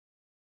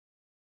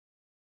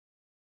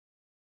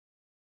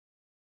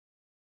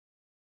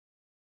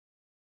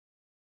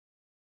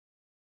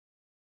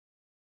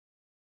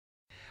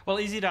Well,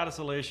 Ezi Data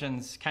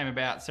Solutions came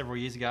about several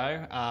years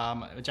ago.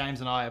 James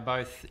and I are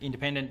both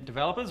independent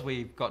developers.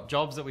 We've got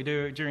jobs that we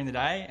do during the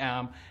day.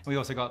 We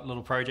also got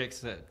little projects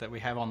that we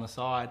have on the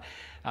side.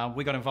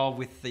 We got involved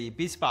with the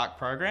BizSpark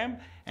program,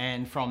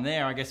 and from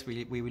there, I guess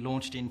we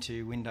launched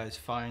into Windows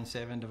Phone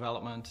 7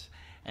 development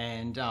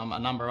and a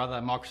number of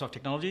other Microsoft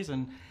technologies.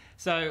 And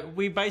so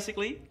we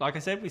basically, like I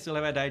said, we still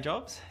have our day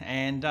jobs,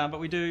 and but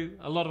we do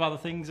a lot of other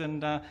things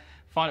and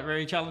find it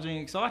very challenging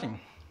and exciting.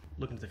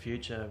 Looking to the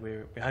future,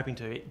 we're hoping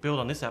to build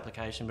on this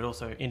application but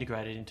also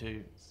integrate it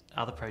into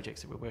other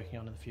projects that we're working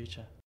on in the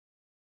future.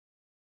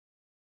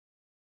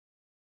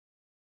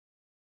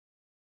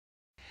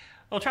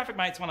 Well,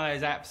 TrafficMATE's one of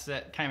those apps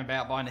that came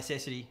about by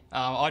necessity.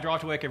 I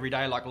drive to work every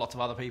day like lots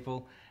of other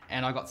people,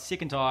 and I got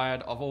sick and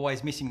tired of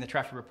always missing the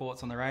traffic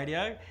reports on the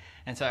radio,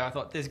 and so I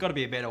thought there's got to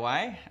be a better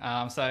way.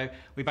 So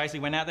we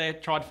basically went out there,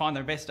 tried to find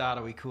the best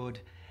data we could,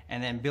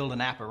 and then build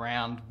an app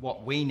around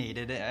what we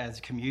needed as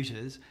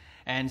commuters.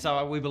 And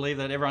so we believe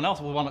that everyone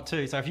else will want it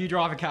too. So if you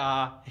drive a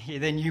car,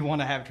 then you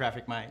want to have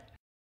TrafficMATE.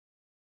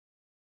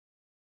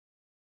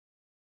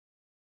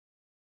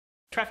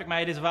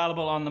 TrafficMATE is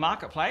available on the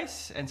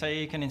marketplace, and so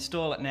you can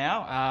install it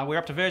now. We're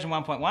up to version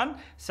 1.1,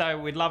 so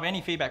we'd love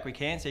any feedback we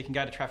can, so you can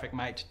go to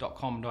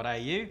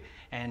trafficmate.com.au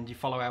and you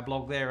follow our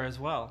blog there as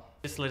well.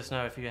 Just let us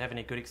know if you have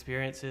any good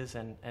experiences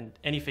and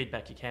any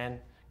feedback you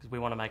can, because we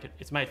want to make it,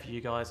 it's made for you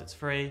guys, it's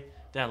free,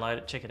 download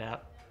it, check it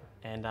out,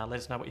 and let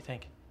us know what you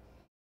think.